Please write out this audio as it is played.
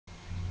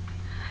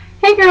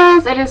Hey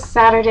girls, it is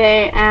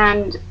Saturday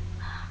and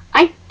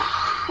I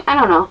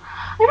don't know.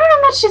 I don't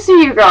have much to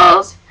see you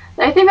girls.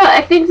 I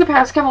think the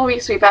past couple of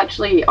weeks we've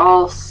actually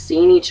all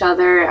seen each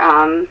other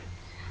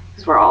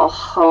because we're all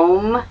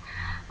home.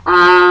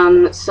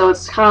 So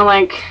it's kind of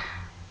like,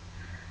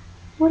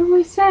 what do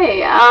I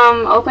say?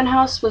 Open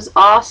house was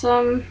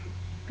awesome.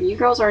 But you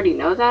girls already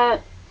know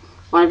that.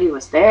 One of you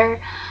was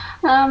there.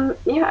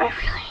 Yeah,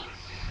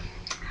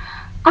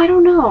 I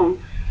don't know.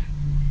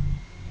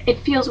 It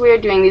feels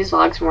weird doing these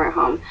vlogs when we're at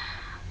home.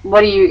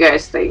 What do you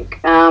guys think?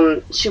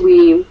 Should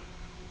we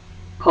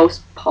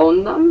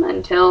postpone them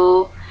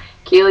until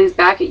Kaylee's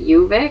back at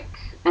UVic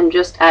and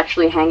just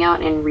actually hang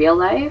out in real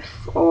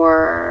life,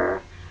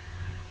 or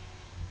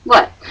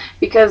what?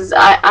 Because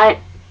I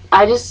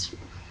just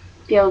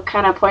feel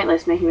kind of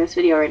pointless making this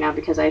video right now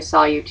because I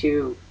saw you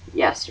two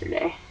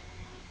yesterday.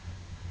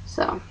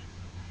 So,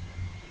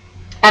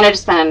 and I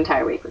just spent an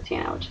entire week with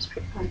Tina, which is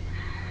pretty fun.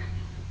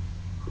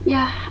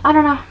 Yeah, I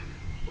don't know.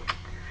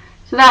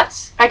 So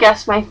that's, I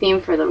guess, my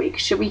theme for the week.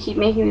 Should we keep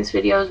making these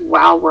videos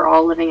while we're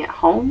all living at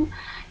home?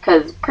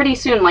 Because pretty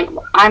soon, like,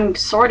 I'm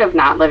sort of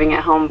not living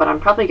at home, but I'm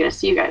probably going to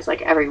see you guys,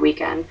 like, every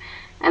weekend.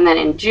 And then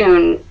in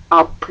June,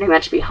 I'll pretty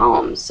much be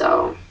home,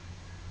 so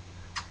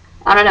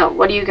I don't know.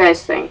 What do you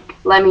guys think?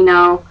 Let me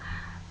know.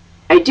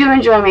 I do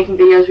enjoy making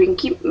videos. We can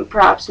keep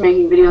perhaps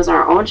making videos on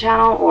our own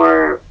channel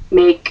or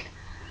make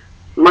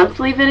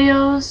monthly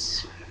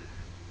videos.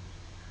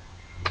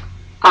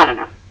 I don't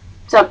know.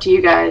 It's up to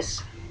you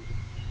guys.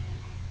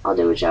 I'll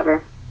do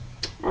whichever.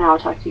 And I'll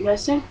talk to you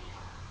guys soon.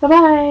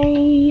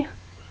 Bye-bye!